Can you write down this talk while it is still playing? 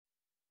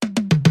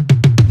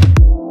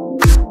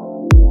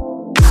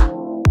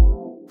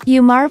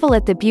You marvel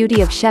at the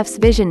beauty of Chef's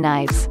Vision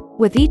knives,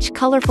 with each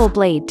colorful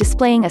blade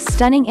displaying a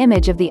stunning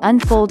image of the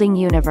unfolding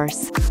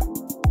universe.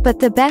 But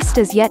the best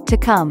is yet to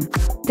come.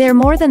 They're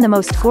more than the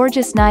most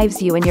gorgeous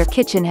knives you and your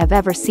kitchen have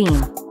ever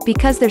seen,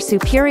 because their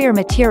superior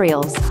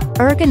materials,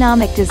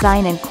 ergonomic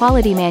design and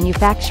quality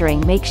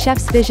manufacturing make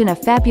Chef's Vision a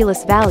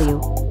fabulous value,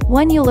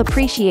 one you'll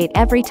appreciate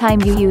every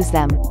time you use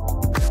them.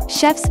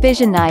 Chef's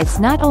Vision knives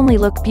not only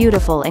look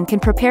beautiful and can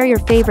prepare your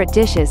favorite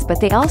dishes,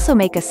 but they also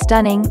make a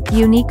stunning,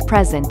 unique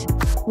present.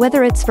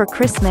 Whether it's for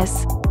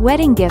Christmas,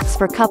 wedding gifts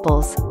for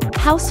couples,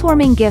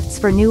 housewarming gifts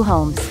for new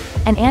homes,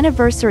 an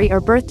anniversary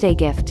or birthday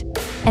gift,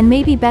 and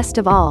maybe best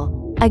of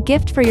all, a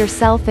gift for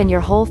yourself and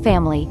your whole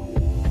family.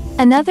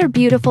 Another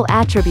beautiful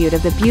attribute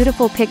of the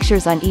beautiful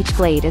pictures on each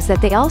blade is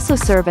that they also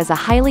serve as a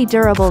highly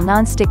durable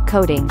non-stick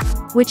coating,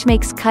 which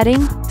makes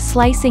cutting,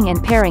 slicing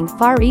and paring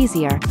far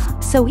easier,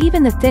 so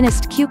even the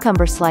thinnest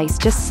cucumber slice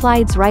just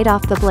slides right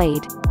off the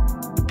blade.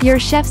 Your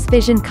Chef's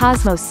Vision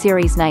Cosmos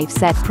series knife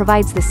set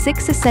provides the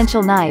 6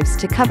 essential knives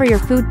to cover your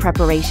food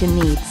preparation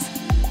needs.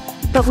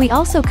 But we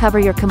also cover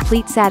your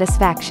complete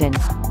satisfaction.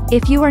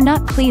 If you are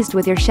not pleased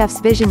with your Chef's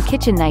Vision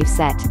kitchen knife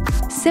set,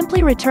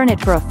 simply return it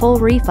for a full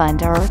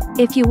refund or,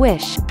 if you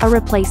wish, a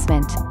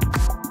replacement.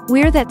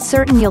 We're that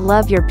certain you'll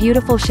love your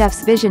beautiful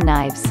Chef's Vision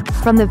knives,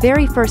 from the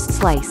very first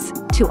slice,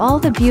 to all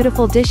the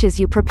beautiful dishes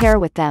you prepare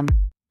with them.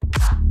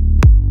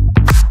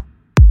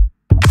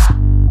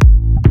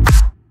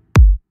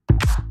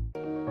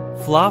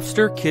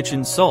 Flofster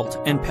Kitchen Salt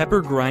and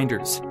Pepper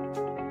Grinders.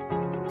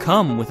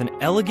 Come with an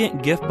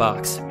elegant gift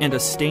box and a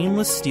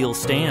stainless steel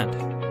stand.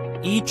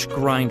 Each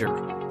grinder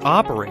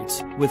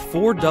operates with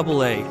 4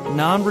 AA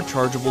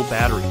non-rechargeable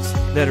batteries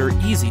that are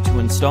easy to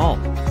install.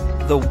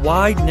 The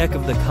wide neck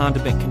of the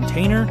condiment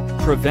container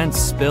prevents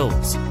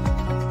spills.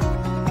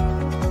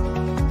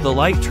 The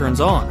light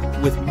turns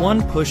on with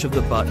one push of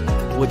the button,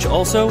 which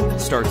also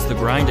starts the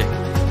grinding.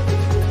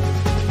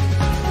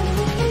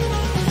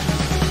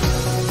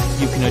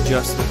 You can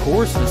adjust the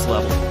coarseness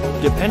level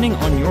depending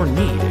on your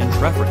need and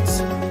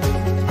preference.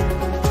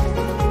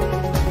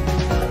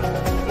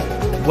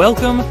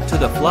 Welcome to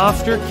the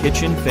Flofster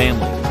Kitchen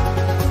family.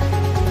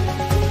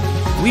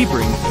 We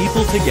bring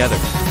people together.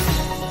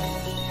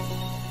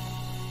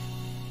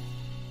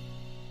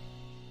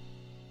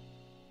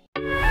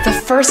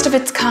 The first of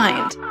its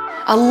kind,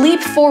 a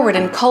leap forward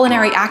in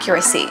culinary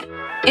accuracy.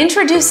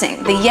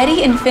 Introducing the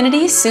Yeti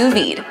Infinity Sous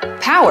Vide,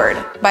 powered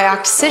by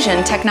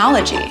Oxygen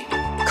technology.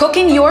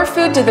 Cooking your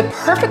food to the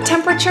perfect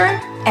temperature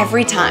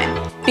every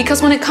time.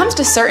 Because when it comes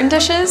to certain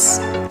dishes,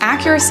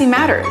 accuracy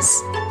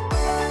matters.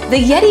 The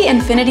Yeti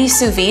Infinity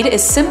Sous Vide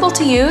is simple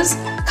to use,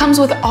 comes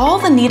with all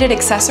the needed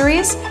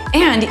accessories,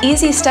 and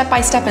easy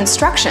step-by-step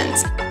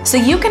instructions, so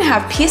you can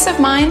have peace of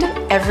mind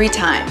every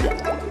time.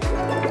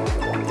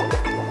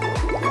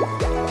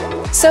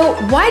 So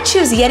why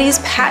choose Yeti's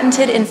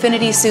patented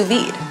Infinity Sous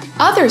Vide?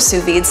 Other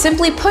sous vides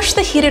simply push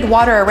the heated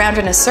water around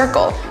in a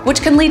circle,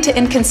 which can lead to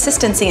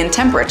inconsistency in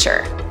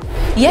temperature.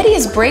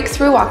 Yeti's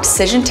breakthrough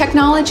Oxygen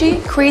technology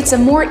creates a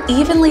more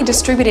evenly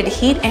distributed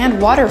heat and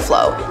water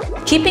flow,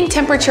 keeping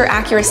temperature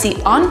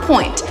accuracy on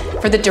point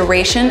for the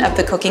duration of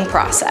the cooking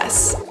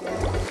process.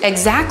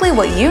 Exactly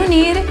what you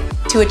need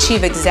to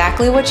achieve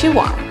exactly what you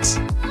want.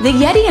 The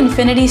Yeti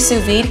Infinity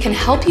Sous Vide can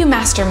help you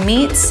master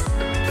meats,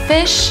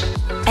 fish,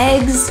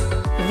 eggs,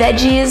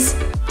 veggies,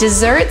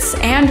 desserts,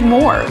 and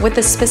more with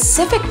the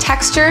specific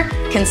texture,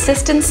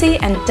 consistency,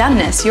 and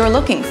doneness you're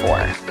looking for.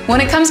 When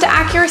it comes to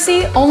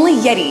accuracy, only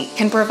Yeti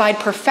can provide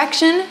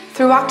perfection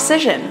through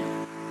Oxygen.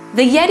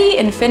 The Yeti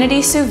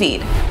Infinity Sous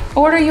Vide.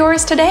 Order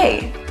yours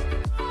today.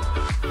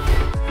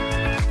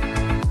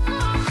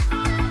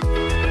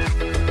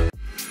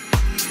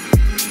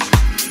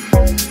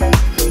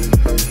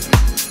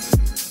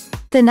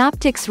 The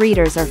Noptix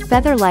readers are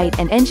feather light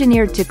and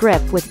engineered to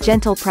grip with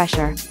gentle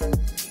pressure.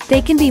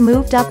 They can be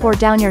moved up or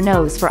down your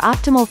nose for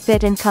optimal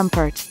fit and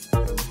comfort.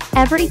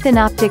 Every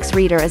Thinoptix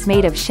reader is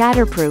made of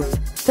shatterproof,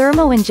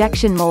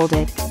 thermo-injection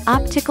molded,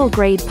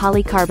 optical-grade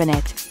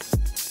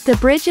polycarbonate. The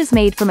bridge is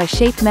made from a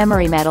shaped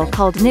memory metal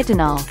called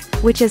nitinol,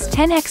 which is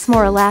 10x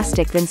more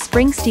elastic than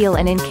spring steel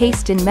and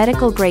encased in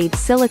medical-grade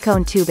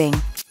silicone tubing.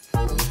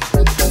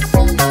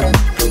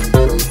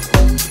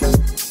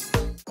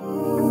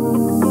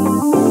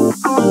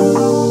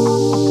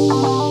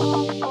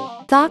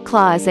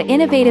 ThawClaw is an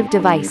innovative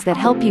device that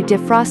helps you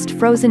defrost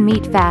frozen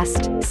meat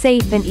fast,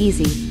 safe and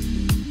easy.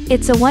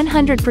 It's a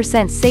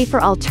 100% safer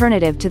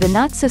alternative to the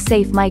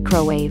not-so-safe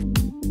microwave.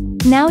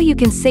 Now you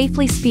can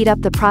safely speed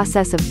up the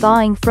process of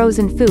thawing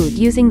frozen food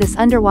using this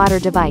underwater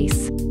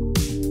device.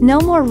 No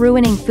more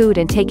ruining food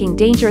and taking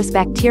dangerous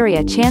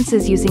bacteria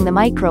chances using the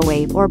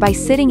microwave or by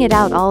sitting it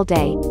out all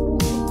day.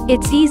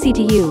 It's easy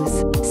to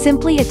use.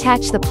 Simply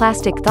attach the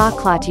plastic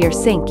ThawClaw to your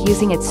sink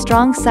using its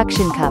strong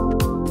suction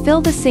cup.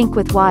 Fill the sink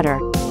with water,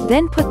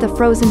 then put the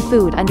frozen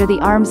food under the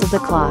arms of the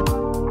claw.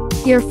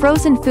 Your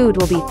frozen food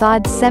will be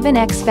thawed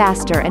 7x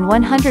faster and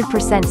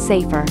 100%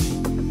 safer.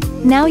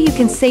 Now you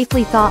can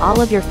safely thaw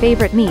all of your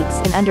favorite meats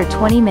in under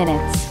 20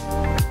 minutes.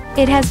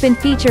 It has been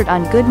featured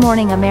on Good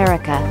Morning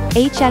America,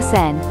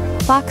 HSN,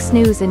 Fox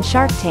News and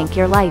Shark Tank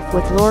Your Life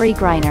with Lori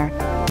Greiner.